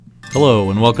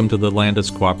Hello and welcome to the Landis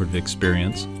Cooperative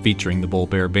Experience, featuring the Bull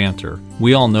Bear Banter.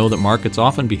 We all know that markets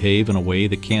often behave in a way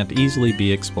that can't easily be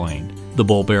explained. The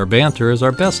Bull Bear Banter is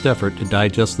our best effort to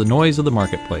digest the noise of the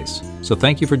marketplace. So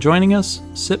thank you for joining us.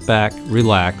 Sit back,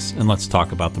 relax, and let's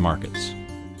talk about the markets.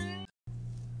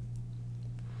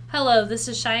 Hello, this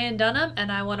is Cheyenne Dunham,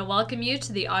 and I want to welcome you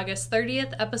to the August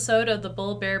 30th episode of the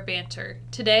Bull Bear Banter.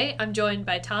 Today, I'm joined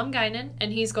by Tom Guinan,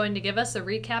 and he's going to give us a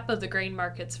recap of the grain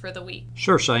markets for the week.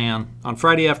 Sure, Cheyenne. On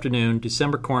Friday afternoon,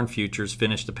 December corn futures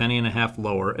finished a penny and a half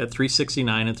lower at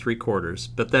 $3.69 3/4,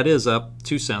 but that is up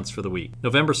 2 cents for the week.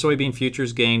 November soybean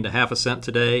futures gained a half a cent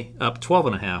today, up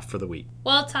 12.5 for the week.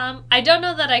 Well, Tom, I don't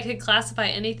know that I could classify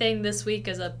anything this week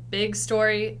as a big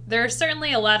story. There are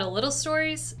certainly a lot of little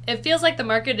stories. It feels like the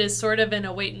market is sort of in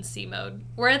a wait-and-see mode.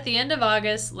 We're at the end of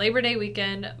August, Labor Day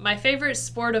weekend. My favorite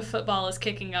sport of football is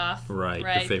kicking off. Right your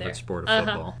favorite there. Sport of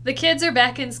football. The kids are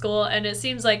back in school, and it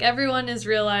seems like everyone has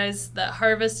realized that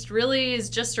harvest really is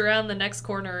just around the next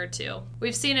corner or two.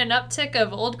 We've seen an uptick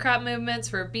of old crop movements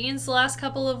for beans the last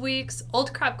couple of weeks.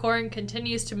 Old crop corn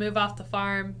continues to move off the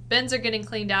farm. Bins are getting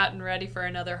cleaned out and ready for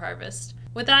another harvest.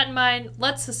 With that in mind,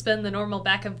 let's suspend the normal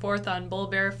back and forth on bull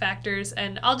bear factors,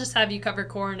 and I'll just have you cover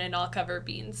corn and I'll cover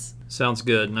beans. Sounds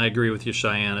good, and I agree with you,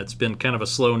 Cheyenne. It's been kind of a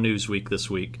slow news week this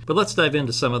week. But let's dive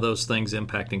into some of those things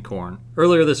impacting corn.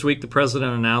 Earlier this week, the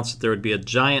president announced that there would be a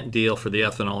giant deal for the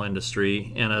ethanol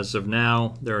industry, and as of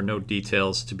now, there are no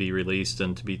details to be released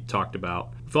and to be talked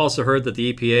about. We've also heard that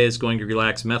the EPA is going to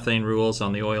relax methane rules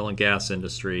on the oil and gas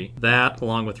industry. That,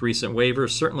 along with recent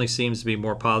waivers, certainly seems to be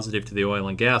more positive to the oil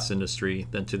and gas industry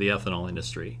than to the ethanol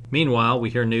industry. Meanwhile, we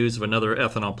hear news of another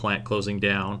ethanol plant closing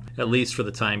down, at least for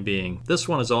the time being. This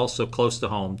one is also close to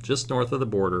home, just north of the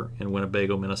border in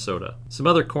Winnebago, Minnesota. Some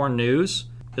other corn news.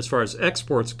 As far as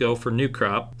exports go for new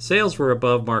crop, sales were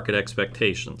above market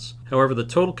expectations. However, the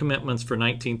total commitments for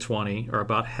 1920 are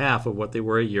about half of what they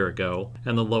were a year ago,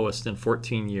 and the lowest in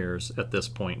 14 years at this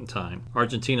point in time.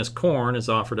 Argentina's corn is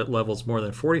offered at levels more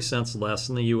than 40 cents less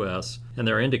than the U.S., and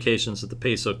there are indications that the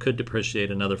peso could depreciate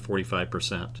another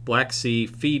 45%. Black Sea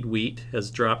feed wheat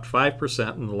has dropped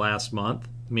 5% in the last month,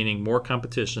 meaning more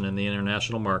competition in the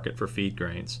international market for feed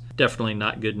grains. Definitely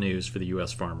not good news for the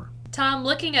U.S. farmer. Tom,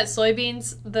 looking at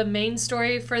soybeans, the main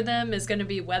story for them is going to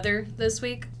be weather this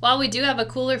week. While we do have a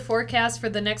cooler forecast for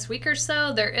the next week or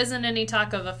so, there isn't any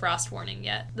talk of a frost warning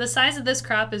yet. The size of this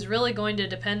crop is really going to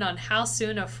depend on how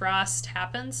soon a frost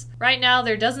happens. Right now,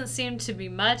 there doesn't seem to be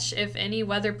much, if any,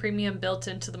 weather premium built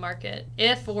into the market.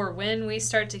 If or when we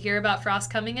start to hear about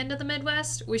frost coming into the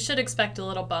Midwest, we should expect a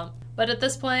little bump. But at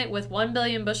this point, with 1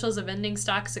 billion bushels of ending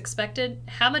stocks expected,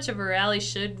 how much of a rally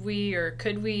should we or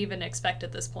could we even expect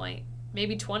at this point?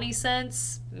 Maybe 20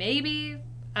 cents? Maybe?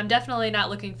 I'm definitely not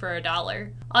looking for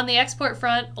 $1. On the export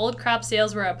front, old crop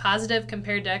sales were a positive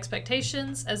compared to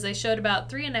expectations, as they showed about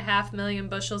 3.5 million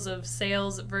bushels of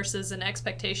sales versus an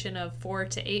expectation of 4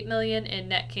 to 8 million in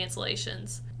net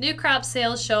cancellations. New crop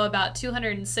sales show about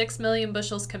 206 million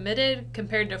bushels committed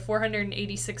compared to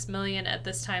 486 million at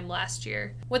this time last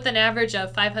year, with an average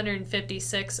of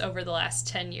 556 over the last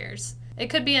 10 years. It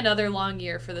could be another long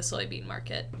year for the soybean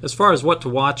market. As far as what to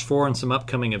watch for in some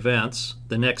upcoming events,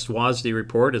 the next WASDE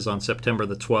report is on September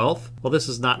the 12th. While this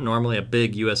is not normally a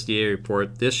big USDA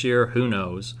report, this year, who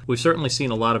knows? We've certainly seen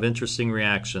a lot of interesting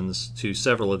reactions to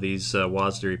several of these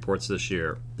WASDE reports this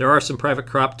year. There are some private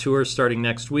crop tours starting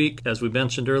next week. As we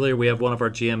mentioned earlier, we have one of our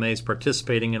GMAs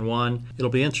participating in one. It'll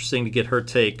be interesting to get her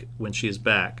take when she is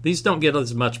back. These don't get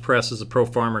as much press as a Pro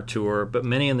Farmer tour, but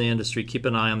many in the industry keep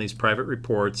an eye on these private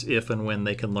reports if and when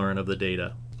they can learn of the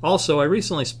data. Also, I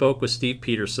recently spoke with Steve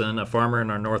Peterson, a farmer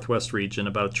in our Northwest region,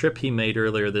 about a trip he made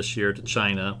earlier this year to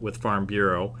China with Farm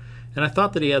Bureau, and I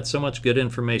thought that he had so much good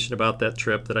information about that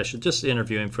trip that I should just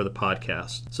interview him for the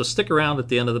podcast. So stick around at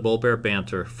the end of the Bull Bear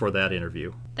Banter for that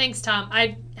interview. Thanks, Tom.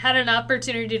 I had an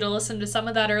opportunity to listen to some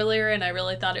of that earlier, and I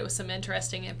really thought it was some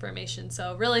interesting information.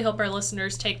 So really hope our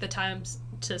listeners take the time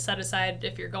to set aside,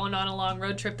 if you're going on a long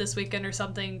road trip this weekend or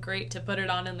something, great to put it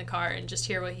on in the car and just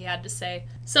hear what he had to say.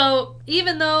 So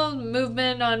even though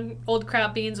movement on old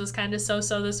crop beans was kind of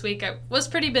so-so this week, I was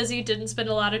pretty busy, didn't spend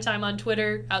a lot of time on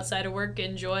Twitter outside of work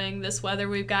enjoying this weather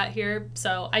we've got here.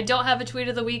 So I don't have a tweet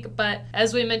of the week, but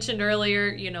as we mentioned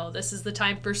earlier, this is the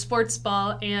time for sports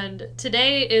ball, and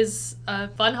today is a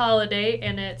fun holiday,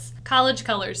 and it's College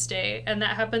Colors Day, and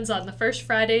that happens on the first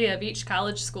Friday of each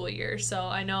college school year. So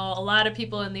I know a lot of people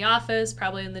people in the office,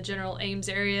 probably in the General Ames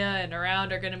area and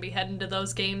around, are going to be heading to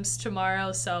those games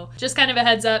tomorrow. So just kind of a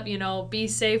heads up, be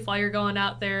safe while you're going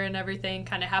out there and everything.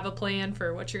 Kind of have a plan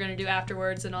for what you're going to do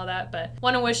afterwards and all that. But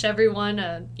want to wish everyone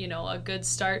a good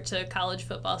start to college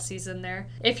football season there.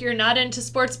 If you're not into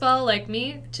sports ball like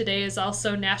me, today is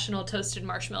also National Toasted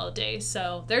Marshmallow Day.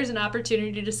 So there's an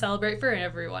opportunity to celebrate for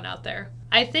everyone out there.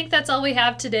 I think that's all we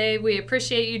have today. We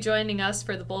appreciate you joining us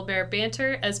for the Bull Bear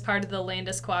Banter as part of the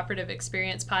Landis Cooperative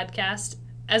Experience podcast.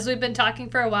 As we've been talking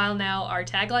for a while now, our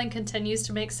tagline continues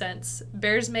to make sense.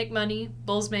 Bears make money,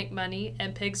 bulls make money,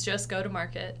 and pigs just go to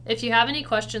market. If you have any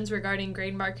questions regarding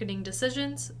grain marketing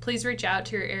decisions, please reach out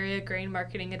to your area grain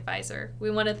marketing advisor.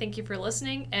 We want to thank you for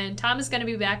listening, and Tom is going to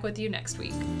be back with you next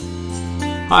week.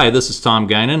 Hi, this is Tom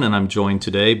Guinan, and I'm joined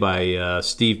today by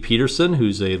Steve Peterson,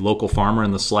 who's a local farmer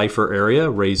in the Slifer area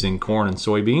raising corn and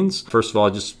soybeans. First of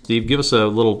all, Steve, give us a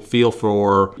little feel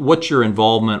for what your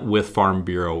involvement with Farm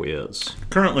Bureau is.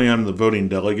 Currently, I'm the voting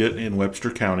delegate in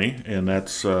Webster County, and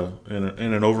that's, in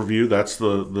an overview, that's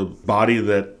the body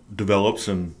that develops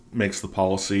and makes the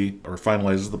policy or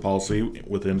finalizes the policy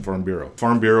within Farm Bureau.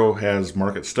 Farm Bureau has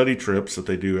market study trips that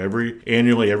they do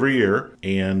annually every year.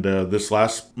 And this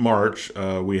last March,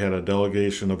 we had a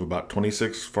delegation of about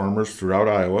 26 farmers throughout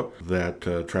Iowa that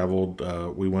traveled.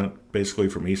 We went basically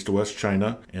from east to west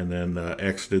China and then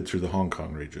exited through the Hong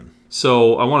Kong region.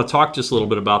 So I want to talk just a little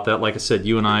bit about that. Like I said,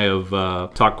 you and I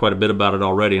have talked quite a bit about it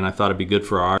already, and I thought it'd be good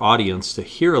for our audience to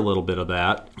hear a little bit of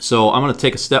that. So I'm going to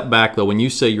take a step back, though. When you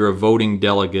say you're a voting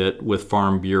delegate with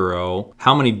Farm Bureau,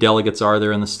 how many delegates are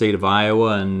there in the state of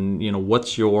Iowa, and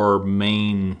what's your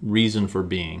main reason for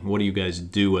being? What do you guys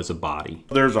do as a body?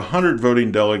 There's 100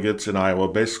 voting delegates in Iowa.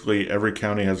 Basically, every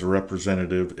county has a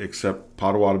representative, except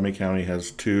Pottawatomie County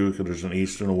has two, because there's an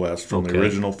east and a west from the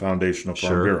original foundation of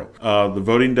Farm Bureau. The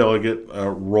voting delegate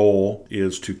role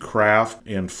is to craft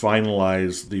and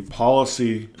finalize the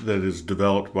policy that is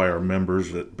developed by our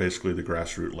members at basically the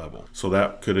grassroots level. So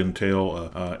that could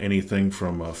entail anything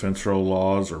from fence row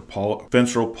laws or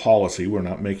fence row policy, we're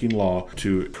not making law,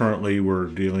 to currently we're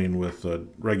dealing with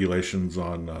regulations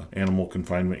on animal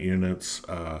confinement units.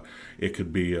 It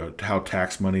could be how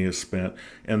tax money is spent.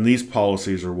 And these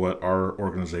policies are what our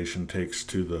organization takes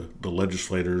to the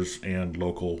legislators and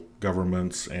local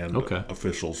governments and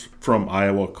officials from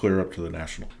Iowa clear up to the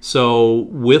national. So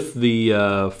with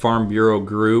the Farm Bureau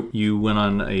group, you went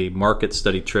on a market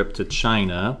study trip to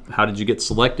China. How did you get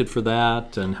selected for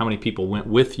that? And how many people went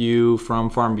with you from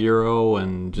Farm Bureau?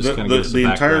 And just kind of give us the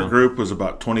background. Entire group was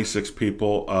about 26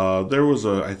 people. There was,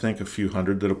 I think, a few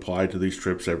hundred that apply to these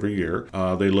trips every year.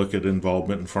 They look at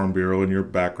involvement in Farm Bureau and your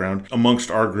background. Amongst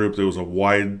our group, there was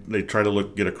they try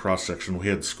to get a cross-section. We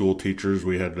had school teachers.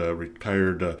 We had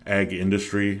retired ag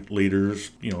industry leaders,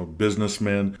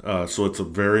 businessmen. So it's a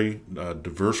very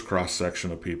diverse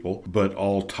cross-section of people, but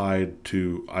all tied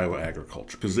to Iowa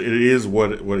agriculture. Because it is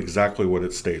exactly what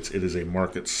it states. It is a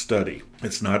market study.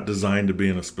 It's not designed to be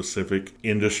in a specific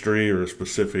industry or a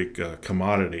specific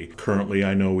commodity. Currently,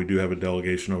 I know we do have a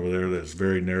delegation over there that's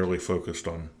very narrowly focused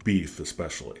on beef,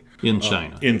 especially. In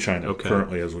China.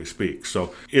 Currently as we speak.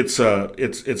 So it's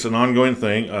an ongoing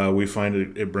thing. We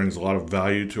find it brings a lot of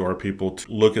value to our people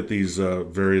to look at these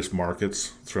various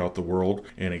markets throughout the world,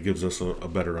 and it gives us a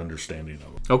better understanding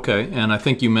of it. Okay, and I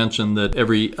think you mentioned that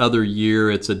every other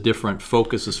year it's a different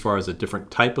focus as far as a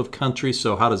different type of country.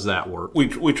 So how does that work? We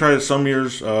try to, some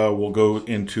years we'll go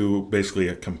into basically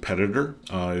a competitor.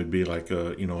 It'd be like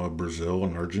a Brazil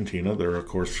and Argentina. They're of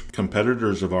course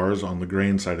competitors of ours on the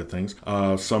grain side of things.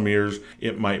 Some years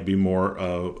it might be more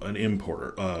of an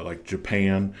importer, like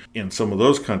Japan and some of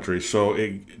those countries. So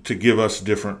to give us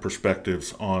different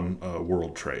perspectives on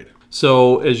world trade.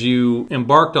 So as you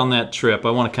embarked on that trip,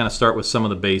 I want to kind of start with some of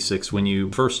the basics. When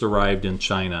you first arrived in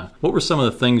China, what were some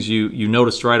of the things you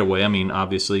noticed right away? I mean,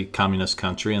 obviously, communist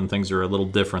country and things are a little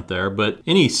different there, but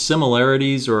any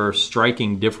similarities or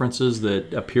striking differences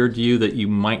that appeared to you that you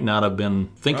might not have been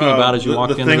thinking about as you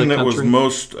walked into the country? The thing that was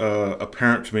most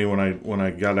apparent to me when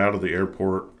I got out of the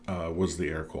airport was the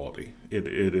air quality. It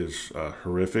is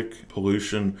horrific.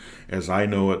 Pollution, as I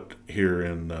know it here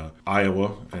in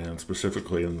Iowa, and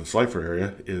specifically in the Slifer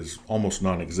area, is almost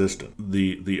non-existent.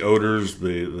 The odors,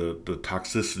 the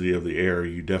toxicity of the air,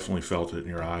 you definitely felt it in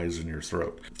your eyes and your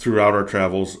throat. Throughout our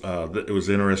travels, it was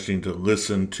interesting to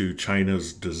listen to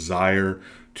China's desire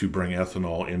to bring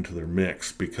ethanol into their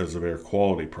mix because of air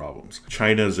quality problems.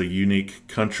 China is a unique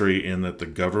country in that the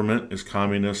government is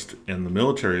communist and the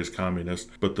military is communist,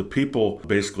 but the people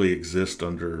basically exist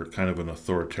under kind of an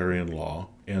authoritarian law.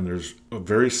 And there's a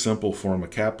very simple form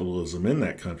of capitalism in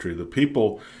that country. The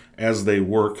people, as they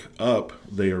work up,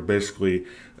 they are basically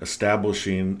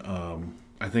establishing,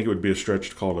 I think it would be a stretch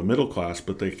to call it a middle class,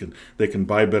 but they can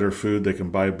buy better food, they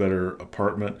can buy a better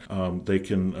apartment, they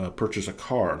can purchase a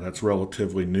car. That's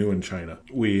relatively new in China.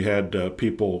 We had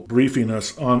people briefing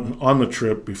us on the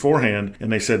trip beforehand,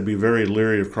 and they said be very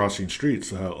leery of crossing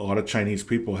streets. A lot of Chinese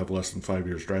people have less than 5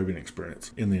 years driving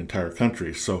experience in the entire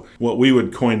country. So what we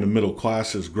would coin the middle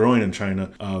class is growing in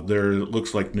China. There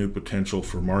looks like new potential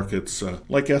for markets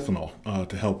like ethanol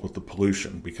to help with the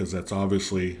pollution, because that's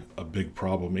obviously a big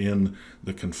problem in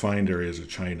the confined areas of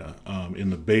China. In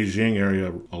the Beijing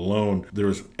area alone, there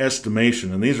was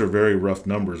estimation, and these are very rough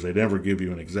numbers, they never give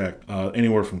you an exact,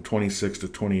 anywhere from 26 to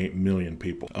 28 million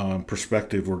people.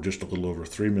 Perspective, we're just a little over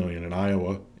 3 million in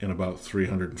Iowa and about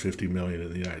 350 million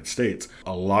in the United States.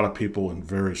 A lot of people in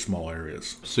very small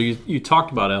areas. So you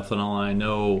talked about ethanol. I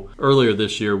know earlier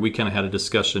this year we kind of had a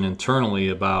discussion internally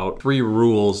about 3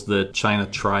 rules that China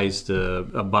tries to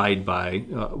abide by.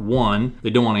 One, they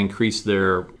don't want to increase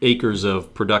their acres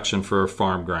of production for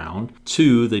farm ground.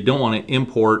 2, they don't want to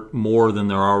import more than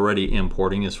they're already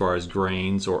importing as far as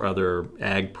grains or other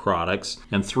ag products.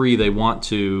 And 3, they want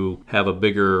to have a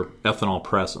bigger ethanol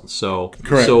presence. So,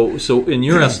 correct. So in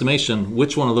your estimation,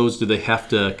 which one of those do they have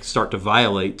to start to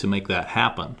violate to make that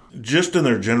happen? Just in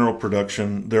their general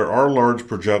production, there are large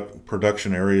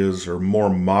production areas or more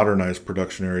modernized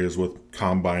production areas with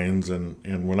combines.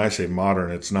 And when I say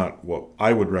modern, it's not what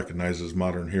I would recognize as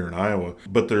modern here in Iowa,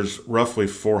 but there's roughly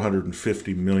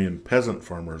 450 million peasant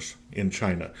farmers in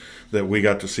China that we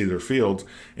got to see their fields.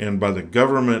 And by the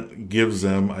government gives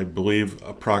them, I believe,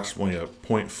 approximately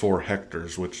 0.4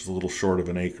 hectares, which is a little short of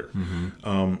an acre.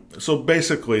 Mm-hmm. So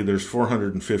basically, there's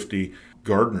 450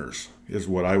 gardeners is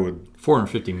what I would...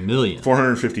 450 million.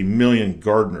 450 million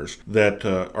gardeners that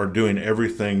are doing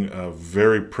everything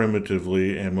very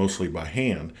primitively and mostly by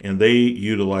hand. And they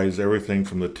utilize everything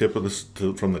from the tip of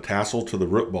from the tassel to the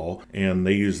root ball, and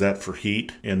they use that for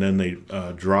heat. And then they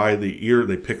dry the ear.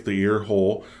 They pick the ear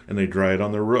whole and they dry it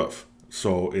on their roof.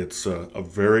 So it's a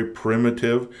very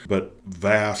primitive but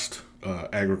vast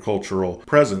agricultural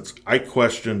presence. I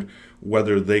questioned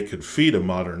whether they could feed a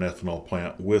modern ethanol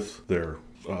plant with their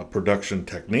production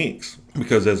techniques,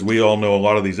 because as we all know, a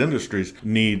lot of these industries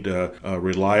need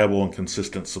reliable and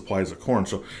consistent supplies of corn.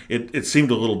 So it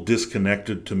seemed a little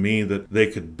disconnected to me that they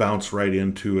could bounce right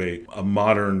into a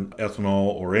modern ethanol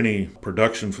or any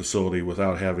production facility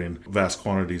without having vast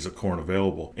quantities of corn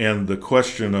available. And the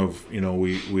question of,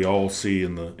 we all see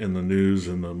in the news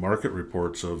and the market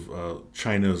reports of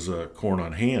China's corn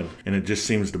on hand, and it just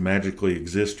seems to magically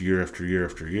exist year after year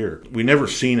after year. We never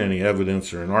seen any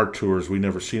evidence, or in our tours, we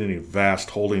never seen any vast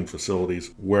holding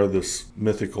facilities where this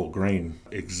mythical grain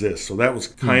exists. So that was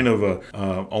kind of a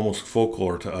almost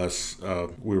folklore to us.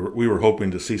 We were hoping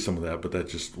to see some of that, but that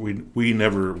just we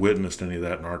never witnessed any of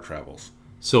that in our travels.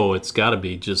 So it's got to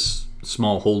be just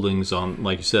small holdings on,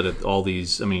 like you said, all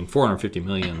these, 450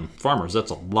 million farmers,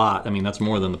 that's a lot. That's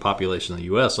more than the population of the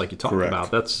U.S., like you talked Correct. About.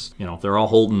 That's, they're all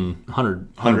holding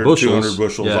 100 bushels. 200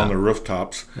 bushels yeah. on their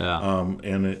rooftops. Yeah.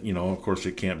 And, of course,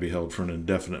 it can't be held for an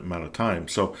indefinite amount of time.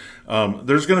 So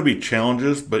there's going to be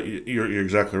challenges, but you're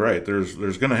exactly right. There's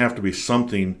going to have to be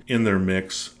something in their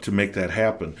mix to make that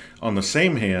happen. On the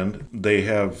same hand, they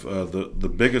have the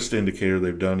biggest indicator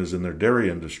they've done is in their dairy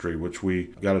industry, which we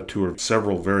got a tour of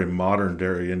several very modern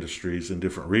dairy industries in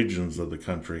different regions of the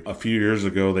country. A few years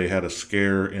ago, they had a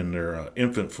scare in their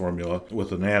infant formula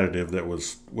with an additive that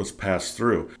was passed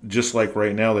through. Just like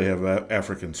right now, they have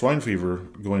African swine fever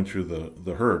going through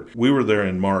the herd. We were there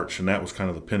in March, and that was kind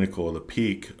of the pinnacle of the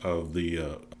peak of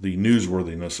the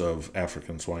newsworthiness of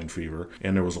African swine fever,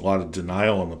 and there was a lot of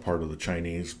denial on the part of the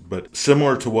Chinese. But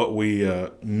similar to what we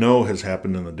know has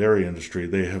happened in the dairy industry,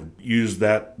 they have used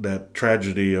that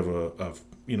tragedy of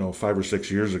 5 or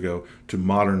 6 years ago to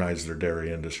modernize their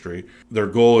dairy industry. Their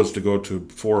goal is to go to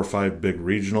 4 or 5 big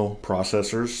regional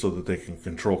processors so that they can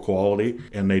control quality,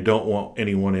 and they don't want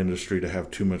any one industry to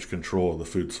have too much control of the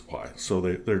food supply. So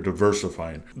they're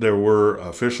diversifying. There were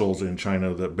officials in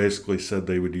China that basically said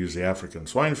they would use the African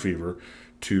swine fever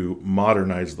to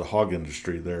modernize the hog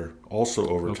industry there also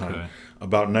over time.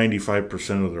 About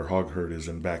 95% of their hog herd is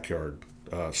in backyard,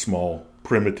 small,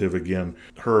 primitive, again,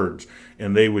 herds.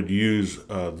 And they would use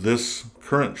this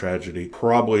current tragedy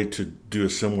probably to do a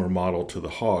similar model to the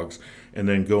hogs, and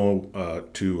then go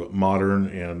to modern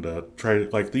and try,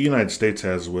 like the United States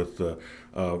has with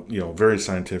very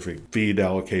scientific feed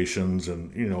allocations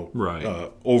and,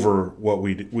 over what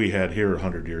we had here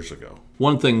 100 years ago.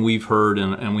 One thing we've heard,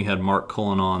 and we had Mark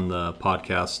Cullen on the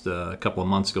podcast a couple of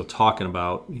months ago talking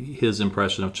about his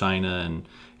impression of China,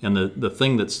 and the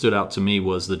thing that stood out to me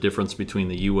was the difference between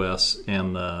the U.S.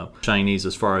 and the Chinese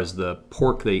as far as the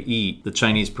pork they eat. The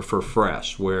Chinese prefer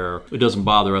fresh, where it doesn't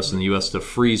bother us in the U.S. to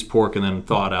freeze pork and then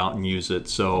thaw it out and use it.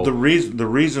 So the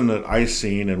reason that I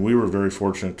seen, and we were very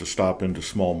fortunate to stop into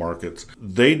small markets,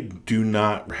 they do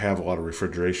not have a lot of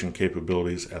refrigeration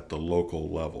capabilities at the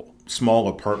local level. Small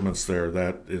apartments there,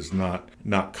 that is not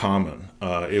common.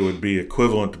 It would be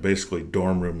equivalent to basically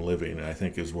dorm room living, I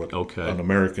think, is what an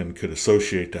American could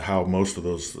associate to how most of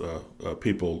those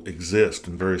people exist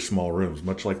in very small rooms.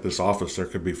 Much like this office, there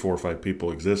could be 4 or 5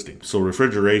 people existing. So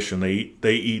refrigeration,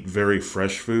 they eat very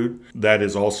fresh food. That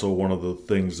is also one of the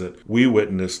things that we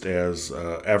witnessed as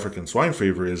African swine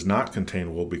fever is not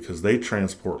containable, because they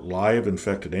transport live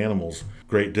infected animals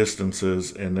great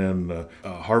distances and then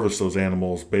harvest those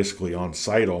animals basically on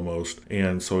site almost,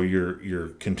 and so your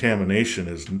contamination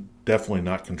is definitely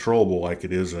not controllable like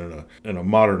it is in a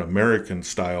modern American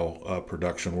style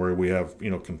production where we have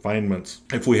confinements.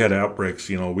 If we had outbreaks,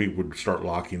 we would start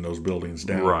locking those buildings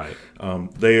down. Right.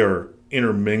 They are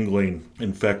intermingling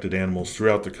infected animals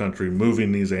throughout the country,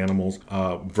 moving these animals,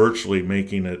 virtually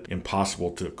making it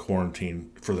impossible to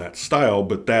quarantine for that style.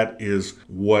 But that is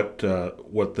what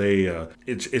they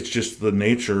it's just the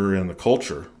nature and the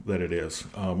culture that it is.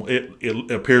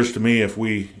 It appears to me if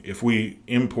we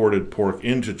imported pork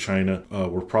into China,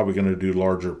 we're probably going to do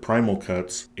larger primal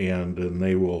cuts, and then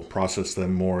they will process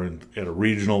them more at a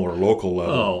regional or local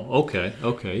level. Oh, okay,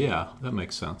 yeah, that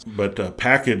makes sense. But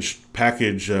package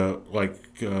like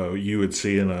you would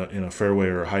see in a Fairway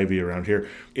or a Hy-Vee around here,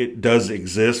 it does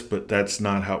exist, but that's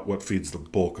not what feeds the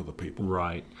bulk of the people.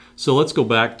 Right. So let's go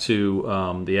back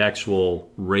to the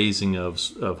actual raising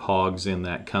of hogs in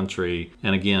that country.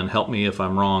 And again, help me if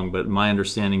I'm wrong, but my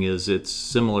understanding is it's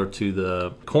similar to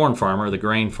the corn farmer, the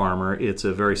grain farmer. It's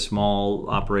a very small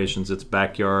operations. It's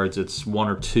backyards. It's 1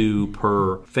 or 2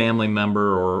 per family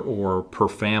member or per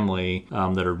family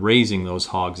that are raising those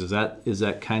hogs. Is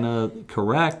that kind of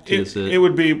correct? It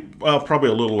would be probably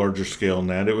a little larger scale than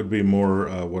that. It would be more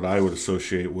what I would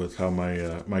associate with how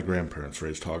my grandparents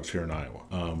raised hogs here in Iowa.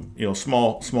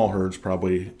 Small herds,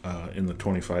 probably in the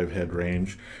 25 head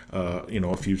range.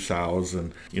 A few sows,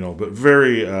 and but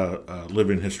very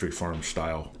living history farm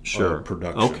style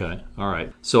production. Okay, all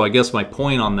right. So I guess my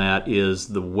point on that is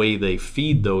the way they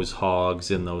feed those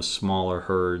hogs in those smaller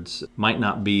herds might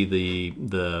not be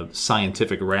the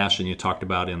scientific ration you talked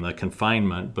about in the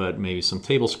confinement, but maybe some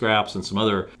table scraps and some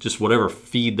other, just whatever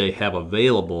feed they have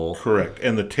available. Correct.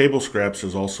 And the table scraps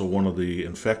is also one of the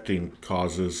infecting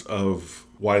causes of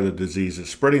why the disease is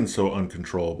spreading so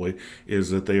uncontrollably, is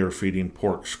that they are feeding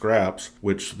pork scraps,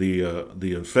 which the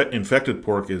infected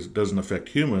pork doesn't affect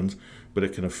humans, but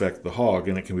it can affect the hog,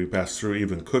 and it can be passed through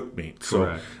even cooked meat.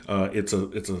 Correct.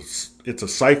 So it's a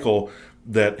cycle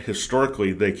that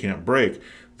historically they can't break.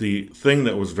 The thing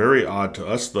that was very odd to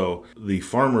us, though, the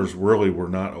farmers really were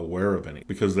not aware of any,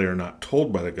 because they are not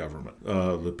told by the government.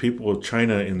 The people of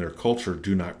China in their culture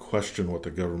do not question what the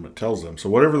government tells them.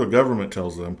 So whatever the government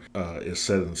tells them is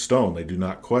set in stone. They do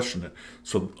not question it.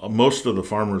 So most of the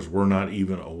farmers were not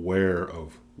even aware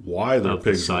of why their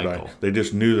pigs were dying. They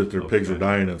just knew that their pigs were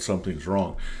dying and something's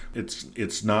wrong.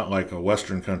 It's not like a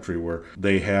Western country where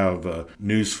they have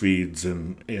news feeds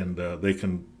and they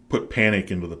can put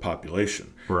panic into the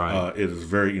population. Right. It is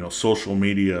very, social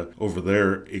media over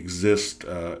there exists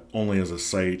only as a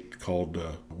site called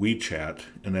WeChat,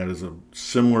 and that is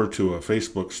similar to a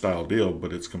Facebook style deal,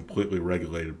 but it's completely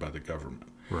regulated by the government.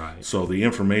 Right. So the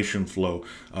information flow,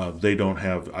 they don't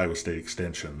have Iowa State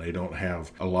Extension. They don't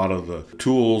have a lot of the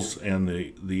tools and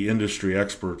the industry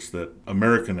experts that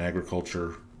American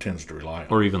agriculture tends to rely on.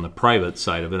 Or even the private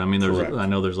side of it. I mean, Correct. I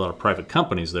know there's a lot of private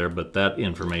companies there, but that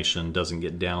information doesn't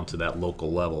get down to that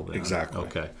local level then. Exactly.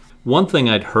 Okay. One thing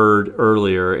I'd heard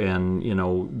earlier, and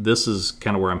this is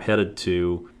kind of where I'm headed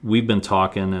to. We've been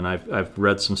talking, and I've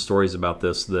read some stories about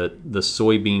this, that the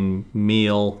soybean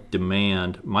meal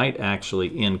demand might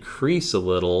actually increase a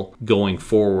little going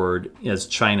forward as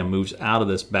China moves out of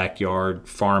this backyard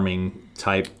farming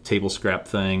type table scrap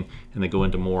thing, and they go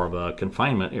into more of a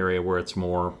confinement area where it's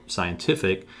more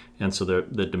scientific, and so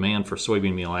the demand for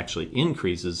soybean meal actually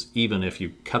increases even if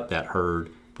you cut that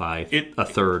herd by a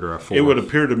third or a fourth. It would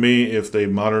appear to me if they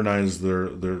modernized their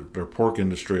pork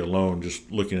industry alone,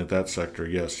 just looking at that sector,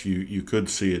 yes, you could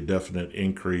see a definite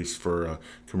increase for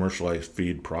commercialized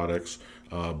feed products,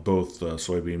 both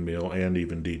soybean meal and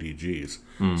even DDGs.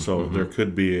 So there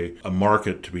could be a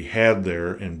market to be had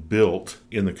there and built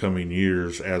in the coming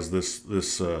years as this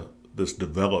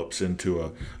develops into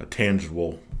a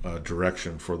tangible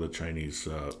direction for the Chinese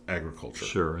agriculture.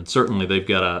 Sure, and certainly they've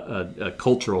got a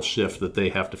cultural shift that they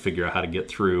have to figure out how to get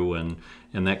through,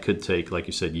 and that could take, like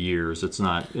you said, years. It's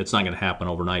not going to happen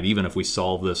overnight. Even if we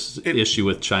solve this issue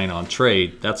with China on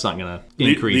trade, that's not going to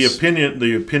increase.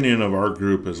 The opinion of our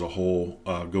group as a whole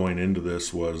going into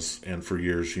this was, and for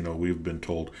years, we've been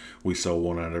told we sell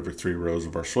 1 out of every 3 rows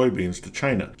of our soybeans to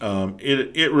China.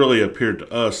 It really appeared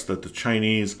to us that the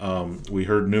Chinese, we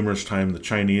heard numerous times, the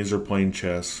Chinese are playing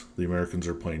chess, the Americans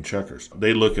are playing checkers.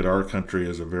 They look at our country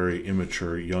as a very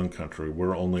immature young country.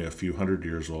 We're only a few hundred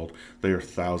years old. They are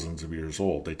thousands of years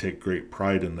old. They take great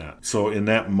pride in that. So in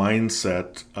that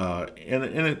mindset, and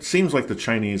it seems like the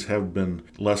Chinese have been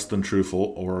less than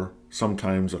truthful or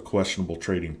sometimes a questionable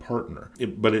trading partner.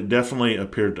 But it definitely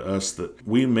appeared to us that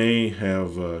we may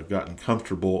have gotten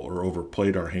comfortable or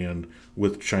overplayed our hand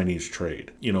with Chinese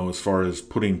trade, as far as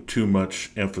putting too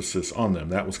much emphasis on them.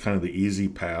 That was kind of the easy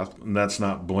path, and that's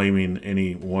not blaming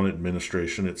any one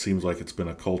administration. It seems like it's been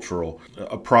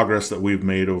a progress that we've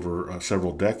made over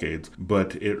several decades,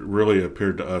 but it really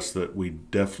appeared to us that we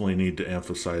definitely need to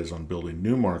emphasize on building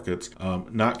new markets,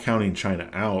 not counting China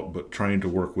out, but trying to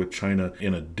work with China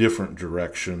in a different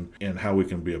direction and how we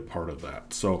can be a part of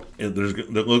that. So it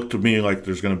looked to me like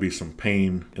there's going to be some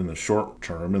pain in the short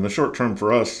term, and the short term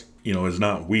for us is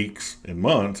not weeks and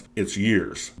months, it's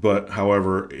years. But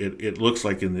however, it looks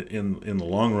like in the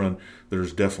long run,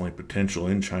 there's definitely potential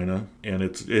in China, and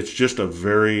it's just a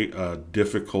very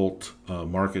difficult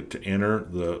market to enter.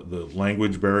 The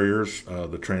language barriers,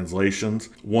 the translations,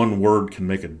 one word can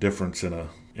make a difference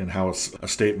in how a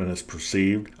statement is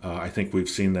perceived. I think we've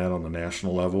seen that on the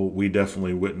national level. We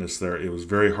definitely witnessed there. It was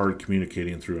very hard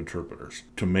communicating through interpreters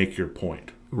to make your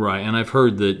point. Right, and I've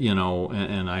heard that,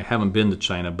 and I haven't been to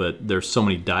China, but there's so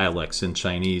many dialects in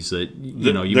Chinese that,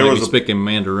 you might be speaking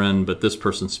Mandarin, but this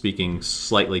person's speaking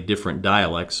slightly different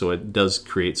dialects, so it does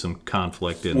create some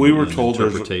conflict in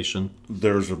interpretation.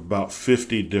 There's about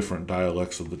 50 different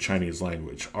dialects of the Chinese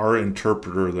language. Our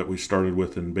interpreter that we started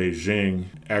with in Beijing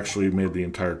actually made the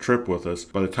entire trip with us.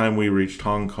 By the time we reached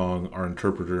Hong Kong, our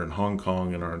interpreter in Hong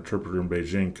Kong and our interpreter in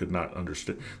Beijing could not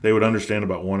understand. They would understand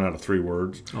about 1 out of 3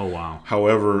 words. Oh, wow.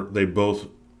 However, they both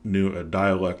knew a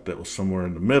dialect that was somewhere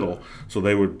in the middle, so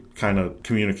they would kind of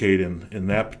communicate in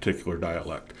that particular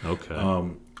dialect. Okay.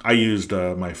 I used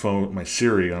my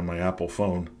Siri on my Apple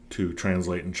phone to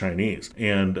translate in Chinese,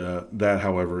 and that,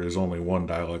 however, is only one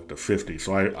dialect of 50.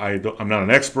 So I'm not an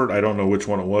expert. I don't know which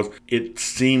one it was. It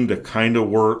seemed to kind of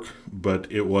work,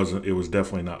 but it wasn't. It was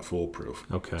definitely not foolproof.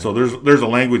 Okay. So there's a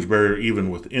language barrier even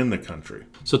within the country.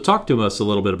 So talk to us a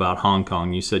little bit about Hong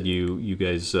Kong. You said you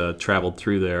guys traveled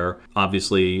through there.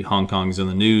 Obviously, Hong Kong's in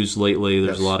the news lately.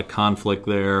 There's a lot of conflict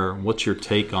there. What's your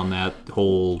take on that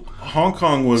whole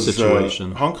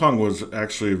situation? Hong Kong was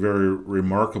actually a very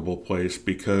remarkable place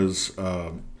because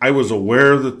I was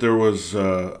aware that there was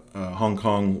Hong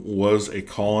Kong was a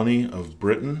colony of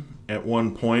Britain at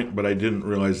one point, but I didn't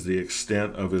realize the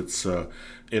extent of its.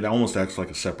 It almost acts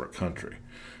like a separate country,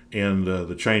 and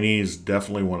the Chinese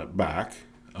definitely want it back.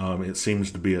 It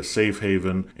seems to be a safe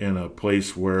haven and a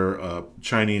place where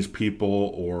Chinese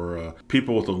people or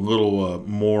people with a little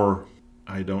more,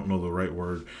 I don't know the right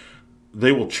word,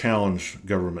 they will challenge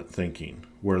government thinking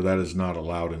where that is not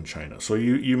allowed in China. So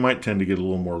you might tend to get a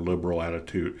little more liberal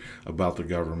attitude about the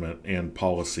government and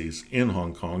policies in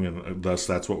Hong Kong, and thus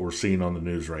that's what we're seeing on the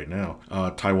news right now.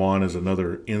 Taiwan is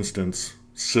another instance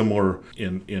similar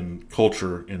in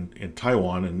culture in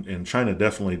Taiwan, and China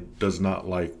definitely does not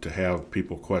like to have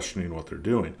people questioning what they're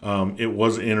doing. It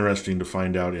was interesting to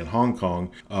find out in Hong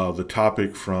Kong, the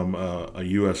topic from a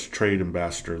U.S. trade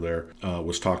ambassador there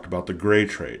was talked about the gray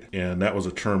trade, and that was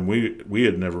a term we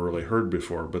had never really heard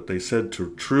before, but they said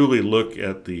to truly look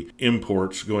at the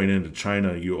imports going into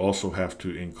China, you also have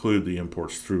to include the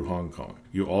imports through Hong Kong.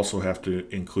 You also have to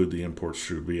include the imports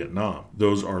through Vietnam.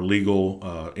 Those are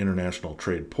legal international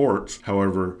trade ports.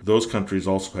 However, those countries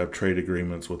also have trade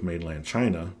agreements with mainland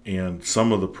China, and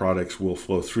some of the products will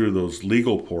flow through those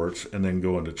legal ports and then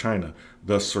go into China,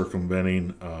 thus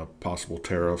circumventing possible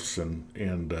tariffs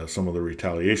and some of the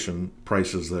retaliation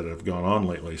prices that have gone on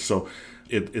lately. So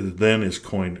it then is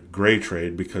coined gray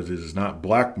trade because it is not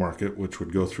black market, which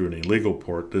would go through an illegal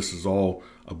port. This is all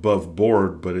above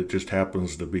board, but it just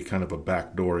happens to be kind of a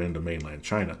backdoor into mainland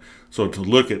China. So to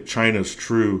look at China's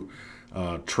true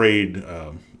trade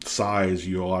size,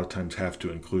 you a lot of times have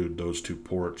to include those two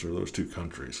ports or those two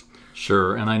countries.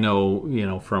 Sure, and I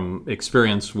know, from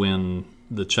experience when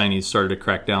the Chinese started to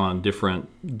crack down on different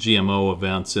GMO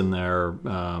events in their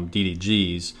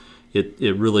DDGs,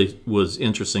 it really was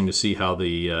interesting to see how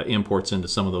the imports into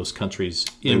some of those countries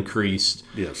increased.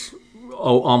 Yes.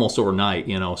 Almost overnight,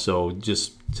 so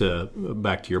just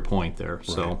back to your point there. Right.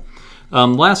 So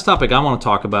last topic I want to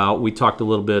talk about, we talked a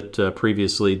little bit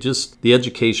previously, just the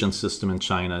education system in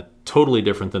China, totally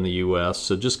different than the U.S.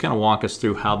 So just kind of walk us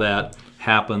through how that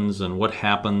happens and what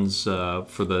happens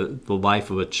for the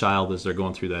life of a child as they're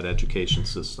going through that education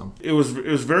system. It was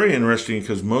very interesting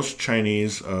because most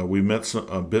Chinese, we met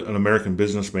an American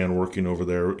businessman working over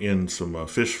there in some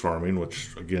fish farming,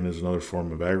 which again is another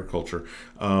form of agriculture.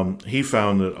 He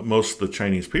found that most of the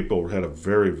Chinese people had a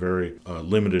very, very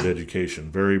limited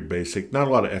education, very basic, not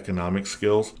a lot of economic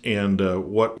skills. And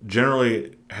what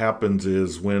generally happens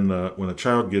is when a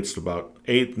child gets to about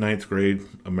 8th, 9th grade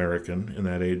American in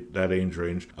that age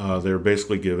range, they're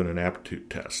basically given an aptitude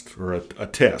test or a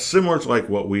test similar to like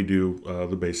what we do,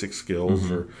 the basic skills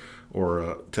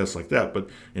or tests like that. But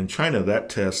in China, that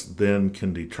test then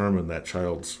can determine that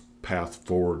child's path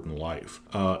forward in life.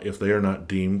 If they are not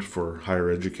deemed for higher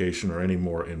education or any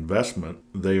more investment,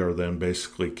 they are then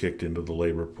basically kicked into the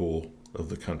labor pool of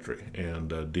the country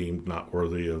and deemed not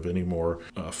worthy of any more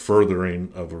furthering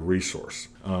of a resource,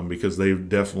 because they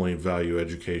definitely value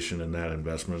education, and that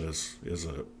investment is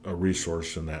a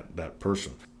resource in that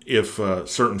person. If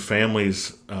certain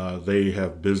families, they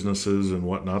have businesses and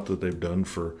whatnot that they've done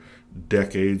for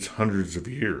decades, hundreds of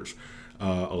years,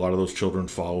 a lot of those children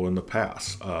follow in the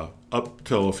past. Up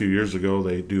till a few years ago,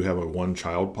 they do have a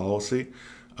one-child policy.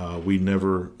 We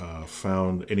never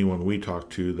found anyone we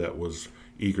talked to that was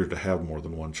eager to have more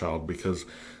than one child because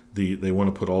they want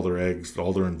to put all their eggs,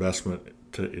 all their investment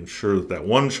to ensure that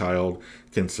one child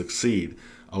can succeed.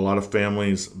 A lot of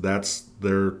families, that's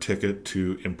their ticket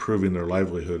to improving their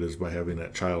livelihood is by having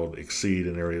that child exceed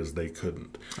in areas they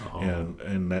couldn't. Oh.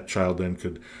 And that child then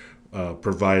could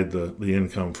provide the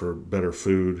income for better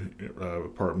food,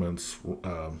 apartments,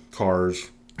 cars,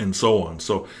 and so on.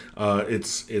 So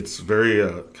it's very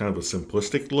kind of a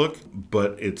simplistic look,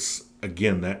 but it's,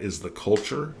 again, that is the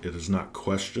culture. It is not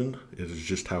questioned. It is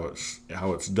just how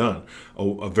it's done.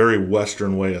 A very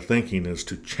Western way of thinking is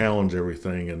to challenge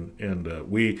everything, and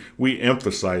we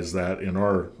emphasize that in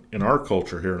our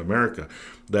culture here in America.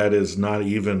 That is not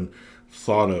even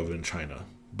thought of in China.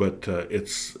 But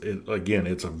it's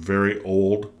a very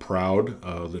old, proud.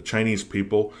 The Chinese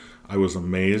people, I was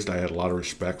amazed. I had a lot of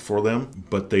respect for them,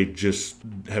 but they just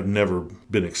have never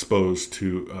been exposed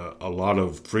to a lot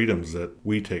of freedoms that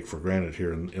we take for granted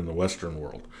here in the Western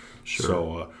world. Sure.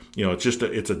 So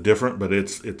it's a different, but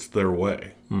it's their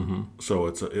way. Mm-hmm. So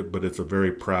it's a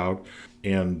very proud,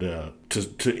 and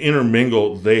to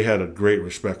intermingle, they had a great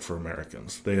respect for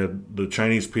Americans. The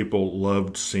Chinese people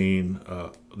loved seeing.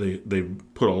 They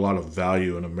put a lot of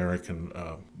value in American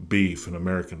beef and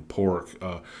American pork.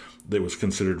 That was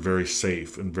considered very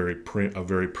safe and a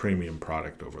very premium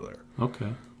product over there.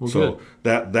 Okay. Well, so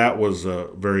good. that was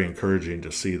very encouraging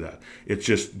to see that. It's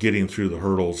just getting through the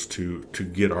hurdles to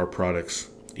get our products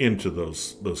into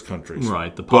those countries.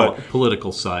 Right. The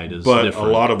political side is different. But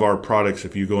a lot of our products,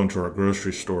 if you go into our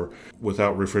grocery store,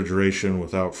 without refrigeration,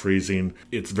 without freezing,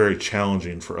 it's very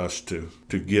challenging for us to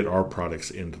get our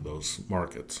products into those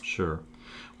markets. Sure.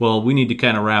 Well, we need to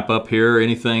kind of wrap up here.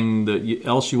 Anything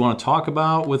else you want to talk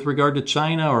about with regard to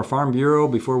China or Farm Bureau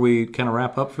before we kind of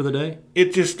wrap up for the day?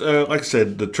 It just, like I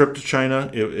said, the trip to China,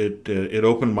 it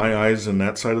opened my eyes in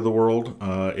that side of the world.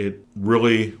 It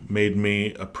really made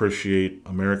me appreciate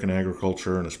American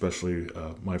agriculture, and especially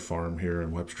my farm here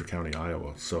in Webster County,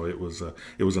 Iowa. So it was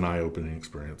an eye-opening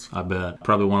experience. I bet.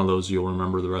 Probably one of those you'll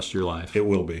remember the rest of your life. It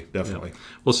will be, definitely. Yeah.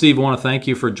 Well, Steve, I want to thank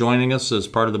you for joining us as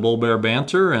part of the Bull Bear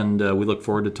Banter, and we look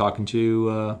forward to talking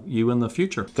to you in the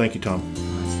future. Thank you,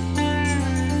 Tom.